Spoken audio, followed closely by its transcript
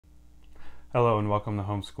Hello and welcome to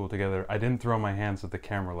Homeschool Together. I didn't throw my hands at the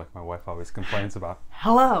camera like my wife always complains about.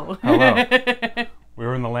 Hello. Hello. We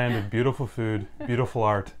were in the land of beautiful food, beautiful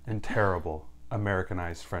art, and terrible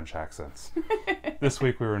Americanized French accents. This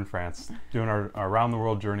week we were in France doing our around the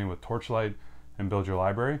world journey with Torchlight and Build Your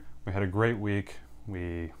Library. We had a great week.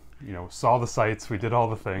 We saw the sights, we did all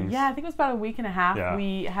the things. Yeah, I think it was about a week and a half. Yeah.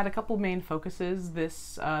 We had a couple main focuses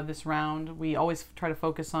this round. We always try to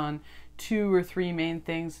focus on 2 or 3 main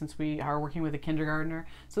things since we are working with a kindergartner.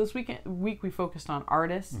 So this week we focused on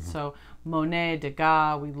artists. So Monet,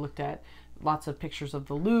 Degas. We looked at lots of pictures of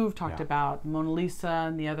the Louvre, talked about Mona Lisa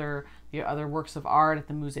and the other works of art at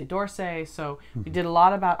the Musée d'Orsay. So we did a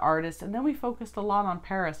lot about artists, and then we focused a lot on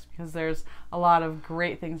Paris because there's a lot of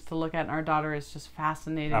great things to look at, and our daughter is just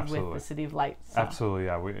fascinated with the City of Lights. So. Absolutely,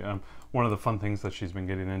 yeah. We, one of the fun things that she's been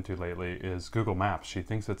getting into lately is Google Maps. She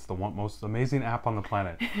thinks it's the most amazing app on the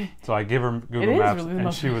planet. So I gave her Google Maps, really,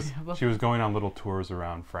 and she was going on little tours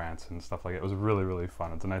around France and stuff like that. It was really, really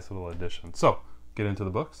fun. It's a nice little addition. So, get into the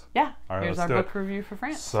books? Yeah. All right, here's our book review for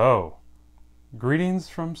France. So, Greetings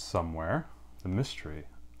from Somewhere, The Mystery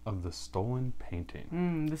of the Stolen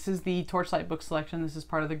Painting. This is the Torchlight book selection. This is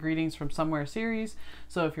part of the Greetings from Somewhere series.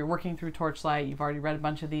 So if you're working through Torchlight, you've already read a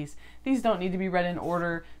bunch of these. These don't need to be read in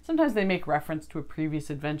order. Sometimes they make reference to a previous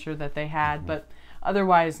adventure that they had, but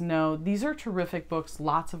otherwise, no. These are terrific books.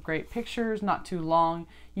 Lots of great pictures, not too long.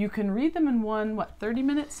 You can read them in one,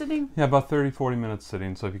 30-minute sitting? Yeah, about 30, 40 minutes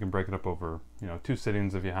sitting. So if you can break it up over, 2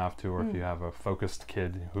 sittings if you have to, or if you have a focused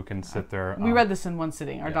kid who can sit there. We read this in one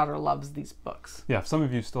sitting. Our daughter loves these books. Yeah, if some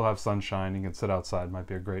of you still have sunshine, you can sit outside. Might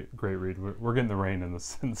be a great read. We're getting the rain in the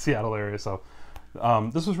Seattle area, so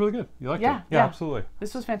this was really good. You liked it? Yeah, absolutely.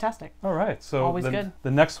 This was fantastic. All right, so always good.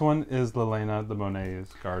 The next one is Lelena de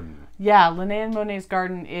Monet's Garden. Yeah, Lelena de Monet's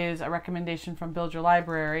Garden is a recommendation from Build Your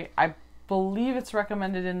Library. I believe it's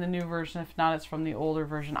recommended in the new version. If not, it's from the older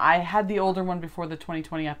version. I had the older one before the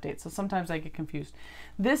 2020 update, so sometimes I get confused.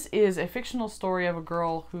 This is a fictional story of a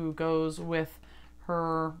girl who goes with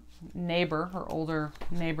her neighbor, her older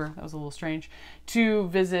neighbor, that was a little strange, to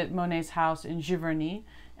visit Monet's house in Giverny.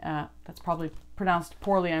 That's probably pronounced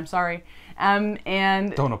poorly, I'm sorry.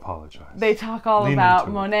 And don't apologize. They talk all about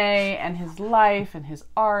Monet and his life and his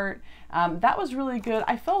art. That was really good.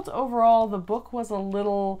 I felt overall the book was a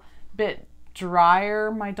little bit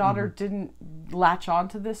drier. My daughter didn't latch on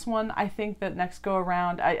to this one. I think that next go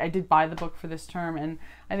around, I did buy the book for this term, and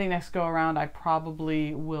I think next go around I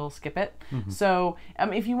probably will skip it. So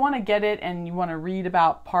if you want to get it and you want to read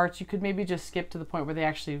about parts, you could maybe just skip to the point where they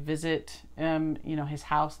actually visit his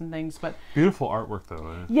house and things. But beautiful artwork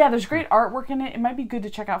though. Yeah, there's great artwork in it. It might be good to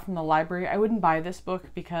check out from the library. I wouldn't buy this book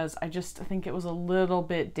because I just think it was a little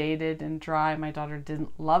bit dated and dry. My daughter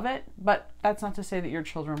didn't love it, but that's not to say that your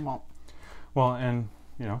children won't. Well, and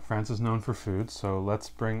France is known for food, so let's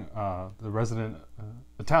bring the resident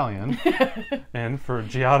Italian in for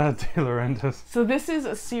Giada De Laurentiis. So this is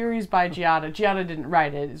a series by Giada. Giada didn't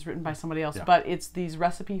write it; it's written by somebody else. But it's these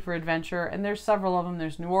recipe for adventure, and there's several of them.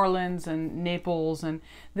 There's New Orleans and Naples, and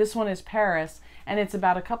this one is Paris, and it's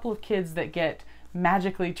about a couple of kids that get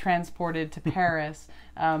magically transported to Paris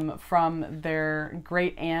from their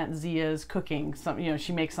great aunt Zia's cooking.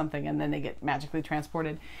 She makes something and then they get magically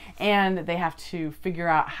transported, and they have to figure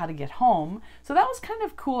out how to get home. So that was kind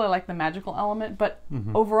of cool. I like the magical element, but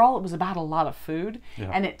overall it was about a lot of food,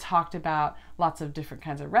 and it talked about lots of different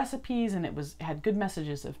kinds of recipes, and it had good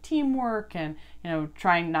messages of teamwork and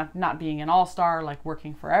trying not being an all-star, like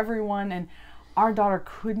working for everyone. And our daughter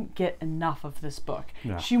couldn't get enough of this book.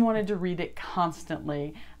 Yeah. She wanted to read it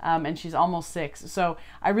constantly, and she's almost 6. So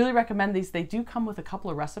I really recommend these. They do come with a couple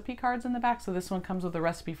of recipe cards in the back. So this one comes with a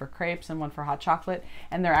recipe for crepes and one for hot chocolate,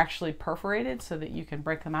 and they're actually perforated so that you can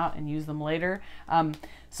break them out and use them later.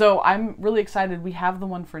 So I'm really excited. We have the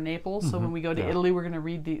one for Naples, so when we go to Italy, we're going to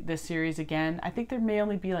read this series again. I think there may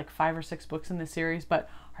only be like 5 or 6 books in this series, but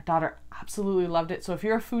our daughter absolutely loved it. So if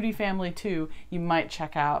you're a foodie family too, you might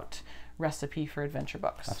check out Recipe for Adventure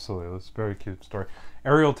books. Absolutely. It's a very cute story.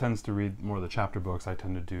 Ariel tends to read more of the chapter books. I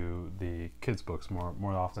tend to do the kids books more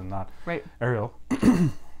often than not. Right. Ariel.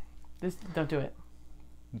 Don't do it.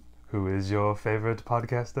 Who is your favorite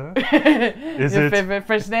podcaster? Your favorite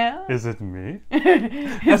French snail? Is it me?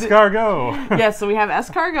 Escargot. Yes, so we have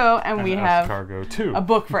Escargot, and we have Escargot 2. A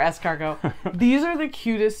book for Escargot. These are the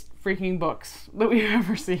cutest freaking books that we've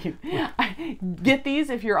ever seen. Get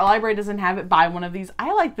these. If your library doesn't have it, buy one of these.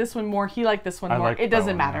 I like this one more. He liked this one more. It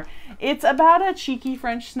doesn't matter. Yeah. It's about a cheeky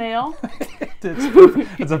French snail.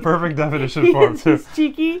 It's a perfect definition for him too. He's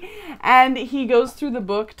cheeky, and he goes through the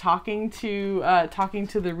book talking to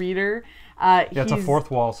the reader. Yeah, it's a fourth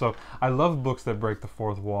wall. So I love books that break the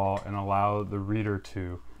fourth wall and allow the reader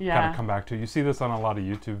to kind of come back to. You see this on a lot of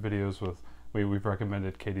YouTube videos with, we've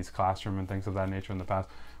recommended Katie's Classroom and things of that nature in the past.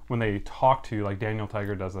 When they talk to you, like Daniel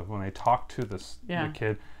Tiger does it, when they talk to the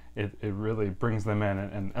kid, it really brings them in,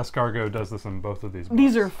 and Escargot does this in both of these books.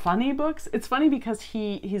 These are funny books. It's funny because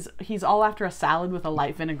he's all after a salad with a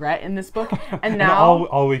light vinaigrette in this book, and now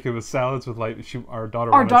all week it was salads with light. Our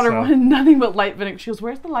daughter wanted nothing but light vinaigrette. She goes,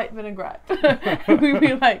 "Where's the light vinaigrette?" We'd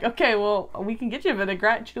be like, "Okay, well, we can get you a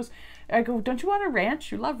vinaigrette." And she goes, I go, "Don't you want a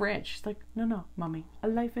ranch? You love ranch." She's like, "No, mommy, a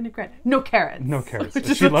light vinaigrette. No carrots." No carrots.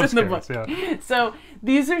 She loves carrots, yeah. So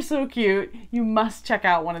these are so cute. You must check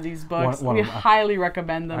out one of these books. We highly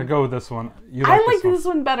recommend them. I go with this one. I like this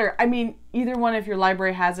one better. I mean, either one if your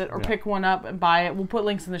library has it, or pick one up and buy it. We'll put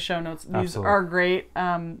links in the show notes. These are great.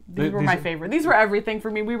 These were my favorite. These were everything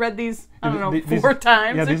for me. We read these, I don't know, 4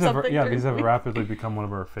 times or something. These have rapidly become one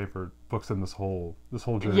of our favorite books in this whole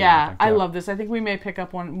journey. Yeah, I love this. I think we may pick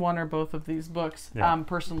up one or both of these books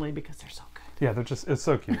personally because they're so good. Yeah, it's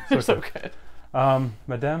so cute. They're so good.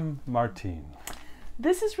 Madame Martine.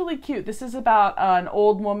 This is really cute. This is about an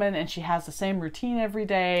old woman, and she has the same routine every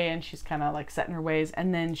day, and she's kind of like set in her ways,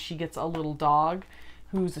 and then she gets a little dog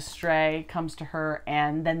who's a stray, comes to her,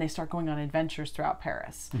 and then they start going on adventures throughout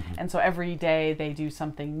Paris. Mm-hmm. And so every day they do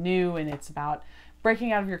something new, and it's about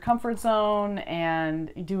breaking out of your comfort zone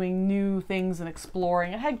and doing new things and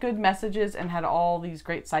exploring. It had good messages and had all these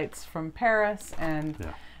great sights from Paris, and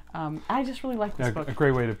I just really like this book. A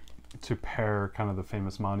great way to pair kind of the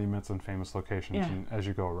famous monuments and famous locations as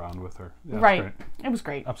you go around with her. Yeah, right. It was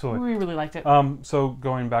great. Absolutely. We really liked it. So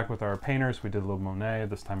going back with our painters, we did a little Monet.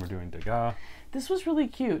 This time we're doing Degas. This was really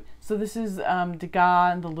cute. So this is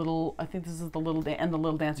Degas and the little, I think this is the Little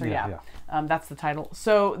Dancer. Yeah. That's the title.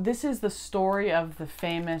 So this is the story of the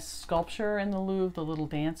famous sculpture in the Louvre, the Little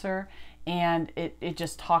Dancer. And it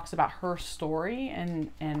just talks about her story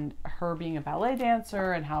and her being a ballet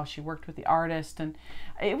dancer and how she worked with the artist. And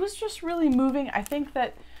it was just really moving. I think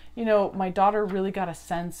that, my daughter really got a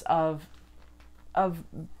sense of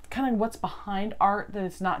kind of what's behind art, that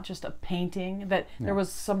it's not just a painting, that there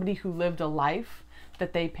was somebody who lived a life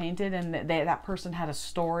that they painted, and that person had a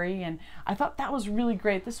story, and I thought that was really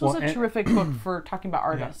great. This was a terrific book for talking about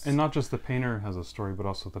artists. And not just the painter has a story, but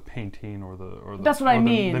also the painting or the that's what I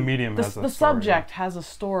mean. The medium has a story. The subject has a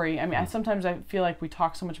story. I mean, sometimes I feel like we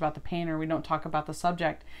talk so much about the painter, we don't talk about the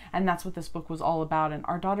subject, and that's what this book was all about. And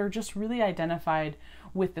our daughter just really identified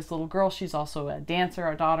with this little girl. She's also a dancer,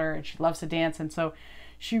 our daughter, and she loves to dance, and so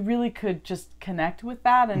she really could just connect with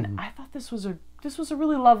that. And I thought this was a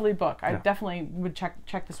really lovely book. I definitely would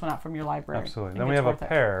check this one out from your library. Absolutely. Then we have a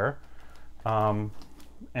pair,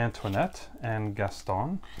 Antoinette and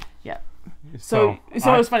Gaston. Yeah. So it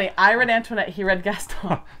was funny. I read Antoinette, he read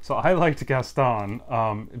Gaston. So I liked Gaston.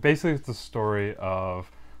 Basically, it's the story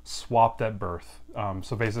of swapped at birth.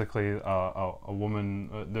 So basically, a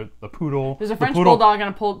woman, the poodle. There's a French bulldog and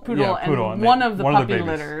a poodle, and one of the puppy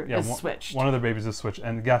litter is switched. One of the babies is switched,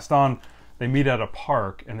 and Gaston. They meet at a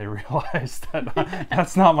park and they realize that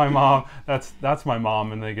that's not my mom, that's my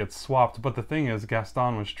mom, and they get swapped. But the thing is,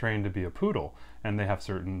 Gaston was trained to be a poodle, and they have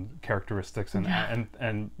certain characteristics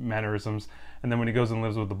and mannerisms. And then when he goes and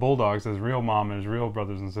lives with the bulldogs, his real mom and his real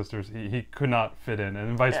brothers and sisters, he could not fit in,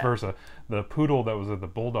 and vice versa. The poodle that was in the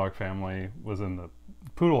bulldog family was in the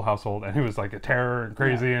poodle household, and he was like a terror and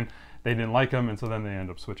crazy, and they didn't like him, and so then they end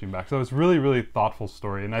up switching back. So it's really, really thoughtful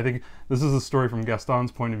story, and I think this is a story from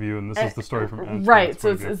Gaston's point of view, and this is the story from Antoinette's right.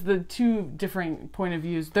 So it's the two different point of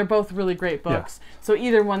views. They're both really great books. Yeah. So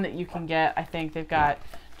either one that you can get, I think they've got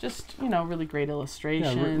just really great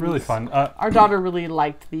illustrations. Yeah, really fun. Our daughter really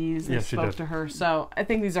liked these and spoke to her, so I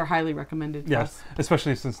think these are highly recommended. Yes,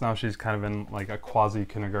 especially since now she's kind of in like a quasi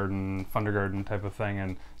kindergarten, fundergarten type of thing,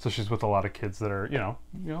 and so she's with a lot of kids that are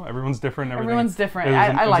everyone's different. Everyone's different.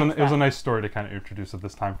 I like that. It was a nice story to kind of introduce at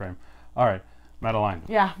this time frame. All right. Madeline.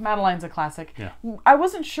 Yeah, Madeline's a classic. Yeah. I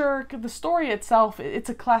wasn't sure, the story itself, it's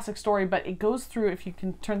a classic story, but it goes through, if you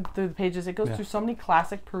can turn through the pages, it goes through so many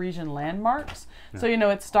classic Parisian landmarks. Yeah. So,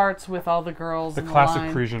 it starts with all the girls the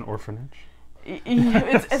classic Parisian orphanage.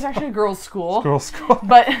 It's actually a girls' school. Girls' school.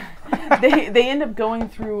 But they end up going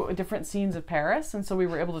through different scenes of Paris, and so we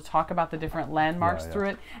were able to talk about the different landmarks through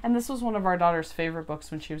it. And this was one of our daughter's favorite books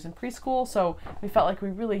when she was in preschool, so we felt like we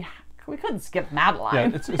really we couldn't skip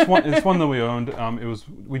Madeline. Yeah, it's one that we owned.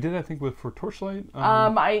 We did, I think, for Torchlight.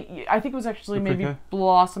 I think it was actually maybe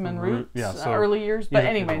Blossom and Roots, early years. But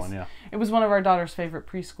anyways, it was one of our daughter's favorite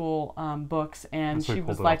preschool books, and she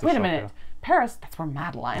was like, "Wait a minute, Paris, that's where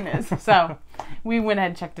Madeline is." So we went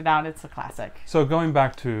ahead and checked it out. It's a classic. So going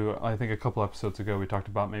back to, I think a couple episodes ago, we talked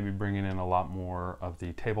about maybe bringing in a lot more of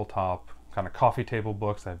the tabletop kind of coffee table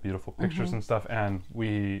books that have beautiful pictures and stuff. And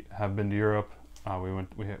we have been to Europe. We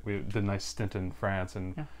did a nice stint in France,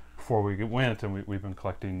 and before we went, and we've been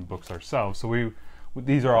collecting books ourselves. So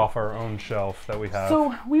these are off our own shelf that we have.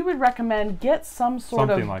 So we would recommend get something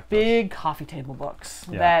of like big coffee table books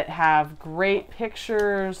that have great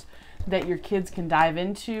pictures that your kids can dive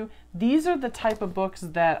into. These are the type of books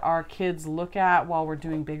that our kids look at while we're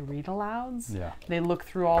doing big read-alouds. Yeah. They look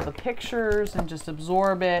through all the pictures and just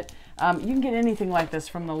absorb it. You can get anything like this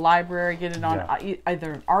from the library, get it on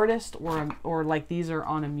either an artist or like these are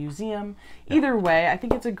on a museum. Either way, I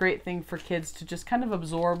think it's a great thing for kids to just kind of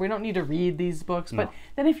absorb. We don't need to read these books, but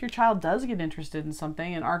then if your child does get interested in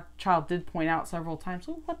something, and our child did point out several times,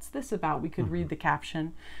 well, what's this about? We could read the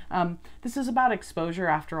caption. This is about exposure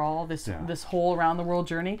after all, this whole around the world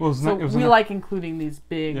journey. Well, so we like including these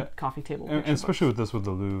big coffee table and especially with this, with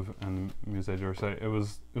the Louvre and Musée d'Orsay, it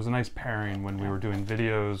was a nice pairing when we were doing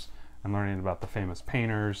videos and learning about the famous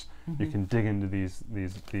painters. You can dig into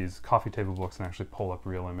these coffee table books and actually pull up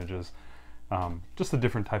real images. Just a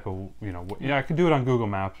different type of, I could do it on Google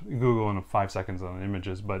Maps, Google in 5 seconds on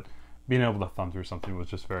images, but being able to thumb through something was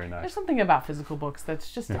just very nice. There's something about physical books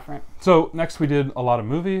that's just different. So next we did a lot of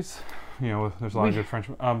movies. There's a lot of good French.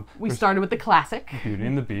 We started with the classic. Beauty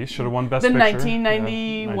and the Beast. Should have won Best Picture.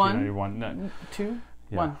 1991.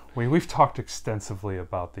 1. We've talked extensively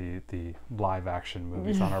about the live action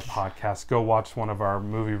movies on our podcast. Go watch one of our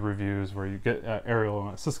movie reviews where you get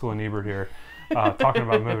Ariel, Siskel and Ebert here talking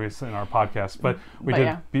about movies in our podcast. But we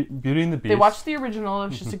did Beauty and the Beast. They watched the original. It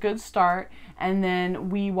was just a good start. And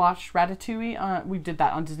then we watched Ratatouille. We did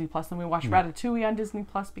that on Disney Plus. Then we watched Ratatouille on Disney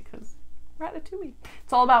Plus because Ratatouille.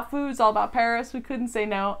 It's all about food. It's all about Paris. We couldn't say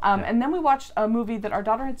no. And then we watched a movie that our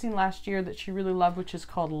daughter had seen last year that she really loved, which is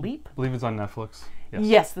called Leap. I believe it's on Netflix.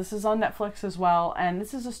 Yes, this is on Netflix as well. And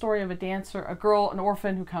this is a story of a dancer, a girl, an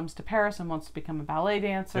orphan who comes to Paris and wants to become a ballet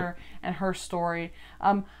dancer, and her story.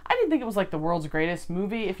 I didn't think it was like the world's greatest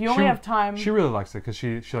movie. If you only have time... She really likes it because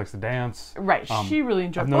she likes to dance. Right, she really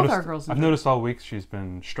enjoyed it. Both our girls enjoyed it. I've noticed all week she's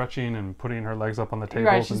been stretching and putting her legs up on the tables.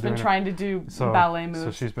 Right, she's been trying to do ballet moves.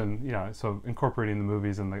 So she's been, incorporating the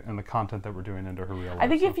movies and the content that we're doing into her real life. I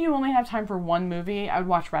think if you only have time for one movie, I would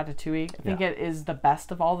watch Ratatouille. I think it is the best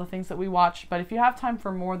of all the things that we watch. But if you have time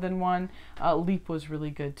for more than one, Leap was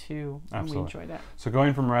really good too. And we enjoyed it. So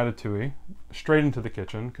going from Ratatouille straight into the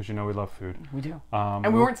kitchen, because we love food. We do.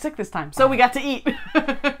 And we weren't sick this time, so we got to eat.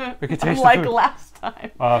 We could taste like the food. Last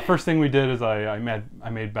time. First thing we did is I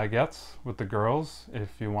made baguettes with the girls. If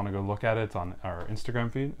you want to go look at it, it's on our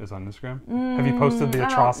Instagram feed. It's on Instagram. Have you posted the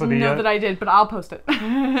atrocity yet? I don't know that I did, but I'll post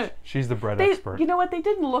it. She's the bread expert. You know what? They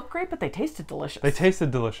didn't look great, but they tasted delicious. They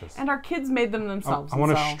tasted delicious. And our kids made them themselves. I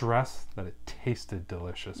want to stress that it tasted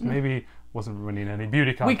delicious. Maybe wasn't winning any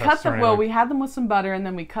beauty contests. We cut them. Well, we had them with some butter, and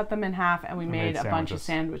then we cut them in half, and we made a bunch of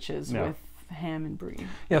sandwiches with ham and brie.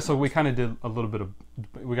 Yeah, so we kind of did a little bit of.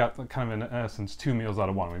 We got kind of in essence 2 meals out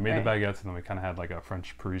of one. We made the baguettes, and then we kind of had like a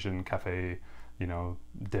French Parisian cafe,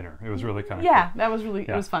 dinner. It was really kind of cool. That was really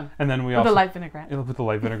it was fun. And then we also with the light vinaigrette. With the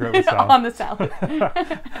light vinaigrette with salad. On the salad.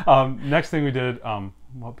 Next thing we did,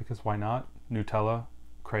 because why not? Nutella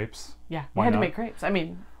crepes. Yeah, we had to make crepes. I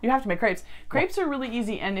mean, you have to make crepes. Crepes are really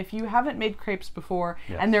easy, and if you haven't made crepes before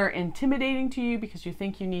and they're intimidating to you because you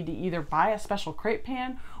think you need to either buy a special crepe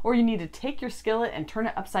pan or you need to take your skillet and turn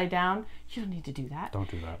it upside down, you don't need to do that. Don't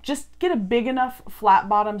do that. Just get a big enough flat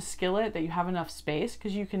bottom skillet that you have enough space,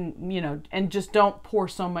 because you can, and just don't pour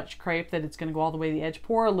so much crepe that it's going to go all the way to the edge.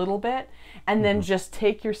 Pour a little bit, and then just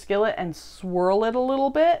take your skillet and swirl it a little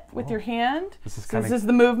bit with your hand. This is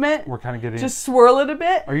the movement. We're kind of getting... Just swirl it a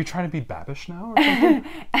bit. Are you trying to be Babish now or something?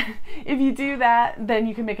 If you do that, then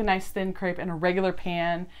you can make a nice thin crepe in a regular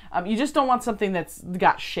pan. You just don't want something that's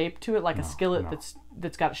got shape to it, like a skillet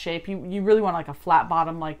that's got shape. You really want like a flat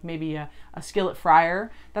bottom, like maybe a skillet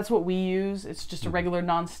fryer. That's what we use. It's just a regular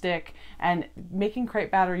non-stick. And making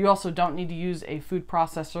crepe batter, you also don't need to use a food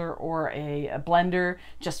processor or a blender.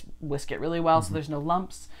 Just whisk it really well so there's no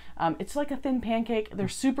lumps. It's like a thin pancake. They're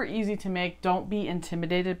super easy to make. Don't be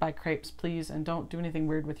intimidated by crepes, please, and don't do anything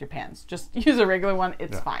weird with your pans. Just use a regular one.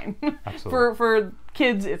 It's fine. Absolutely. For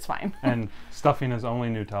kids, it's fine. And stuffing is only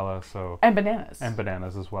Nutella, so... And bananas. And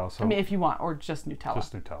bananas as well. So I mean, if you want, or just Nutella.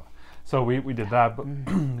 Just Nutella. So we did that, but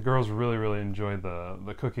the girls really enjoyed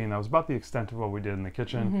the cooking. That was about the extent of what we did in the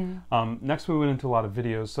kitchen. Next, we went into a lot of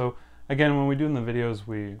videos. So again, when we do in the videos,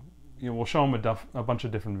 we'll show them a bunch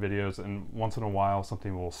of different videos, and once in a while,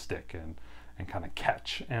 something will stick and kind of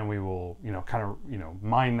catch, and we will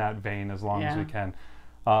mine that vein as long as we can.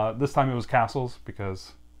 This time it was castles,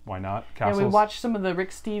 because why not? Castles. Yeah, we watched some of the Rick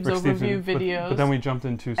Steves overview videos. But then we jumped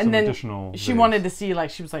into some additional she videos. Wanted to see,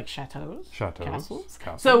 she was like, chateaus, castles.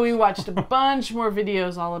 So we watched a bunch more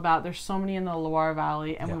videos all about, there's so many in the Loire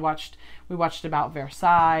Valley, and we watched about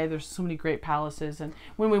Versailles. There's so many great palaces. And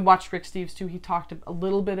when we watched Rick Steves too, he talked a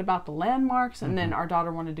little bit about the landmarks, and then our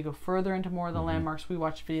daughter wanted to go further into more of the landmarks. We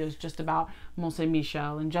watched videos just about Mont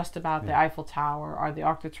Saint-Michel and just about the Eiffel Tower or the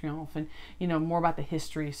Arc de Triomphe, and more about the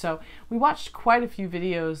history. So we watched quite a few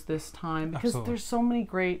videos this time, because there's so many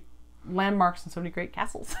great landmarks and so many great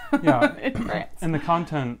castles in France. And the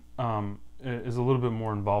content is a little bit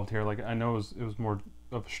more involved here. Like, I know it was more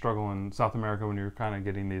of a struggle in South America when you're kind of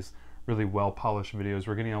getting these really well polished videos.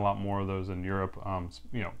 We're getting a lot more of those in Europe,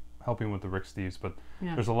 helping with the Rick Steves, but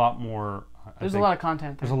there's a lot more. There's a lot of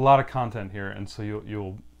content there. There's a lot of content here, and so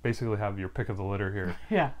you'll basically have your pick of the litter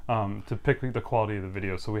here. To pick the quality of the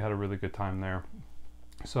video. So we had a really good time there.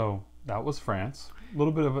 So that was France. A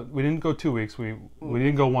little bit of it. We didn't go 2 weeks. We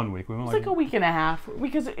didn't go 1 week. We went like a week and a half,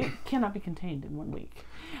 because it cannot be contained in 1 week.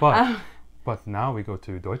 But now we go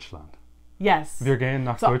to Deutschland. Yes. Wir gehen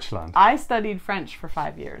nach Deutschland. I studied French for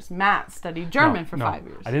 5 years. Matt studied German for 5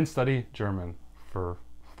 years. I didn't study German for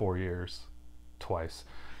 4 years, twice.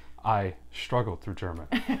 I struggled through German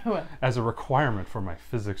as a requirement for my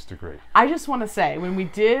physics degree. I just want to say, when we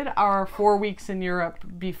did our 4 weeks in Europe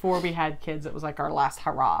before we had kids, it was like our last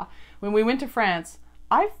hurrah. When we went to France,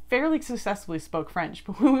 I fairly successfully spoke French,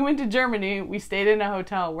 but when we went to Germany, we stayed in a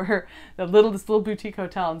hotel where this little boutique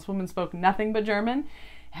hotel, and this woman spoke nothing but German,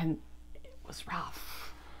 and it was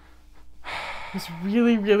rough. It was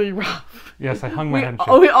really rough. Yes, I hung my head.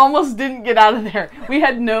 We almost didn't get out of there. We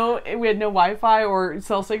had no Wi-Fi or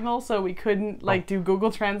cell signal, so we couldn't do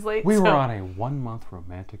Google Translate. We were on a 1 month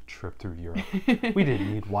romantic trip through Europe. We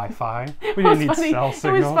didn't need Wi-Fi. We didn't need cell signals.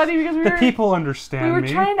 It was funny because the people understand me. We were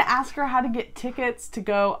trying to ask her how to get tickets to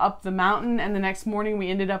go up the mountain, and the next morning we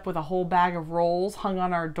ended up with a whole bag of rolls hung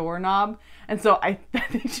on our doorknob. And so I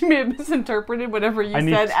think she may have misinterpreted whatever you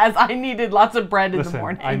said as I needed lots of bread in the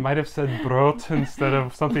morning. I might have said brot instead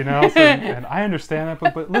of something else, and I understand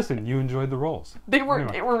that, but listen, you enjoyed the rolls. They were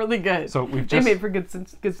really good. So they made for good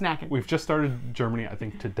snacking. We've just started Germany, I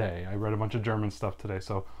think, today. I read a bunch of German stuff today,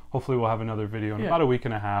 so hopefully we'll have another video in about a week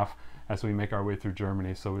and a half as we make our way through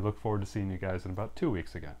Germany. So we look forward to seeing you guys in about 2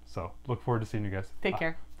 weeks again. So look forward to seeing you guys. Take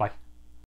care. Bye.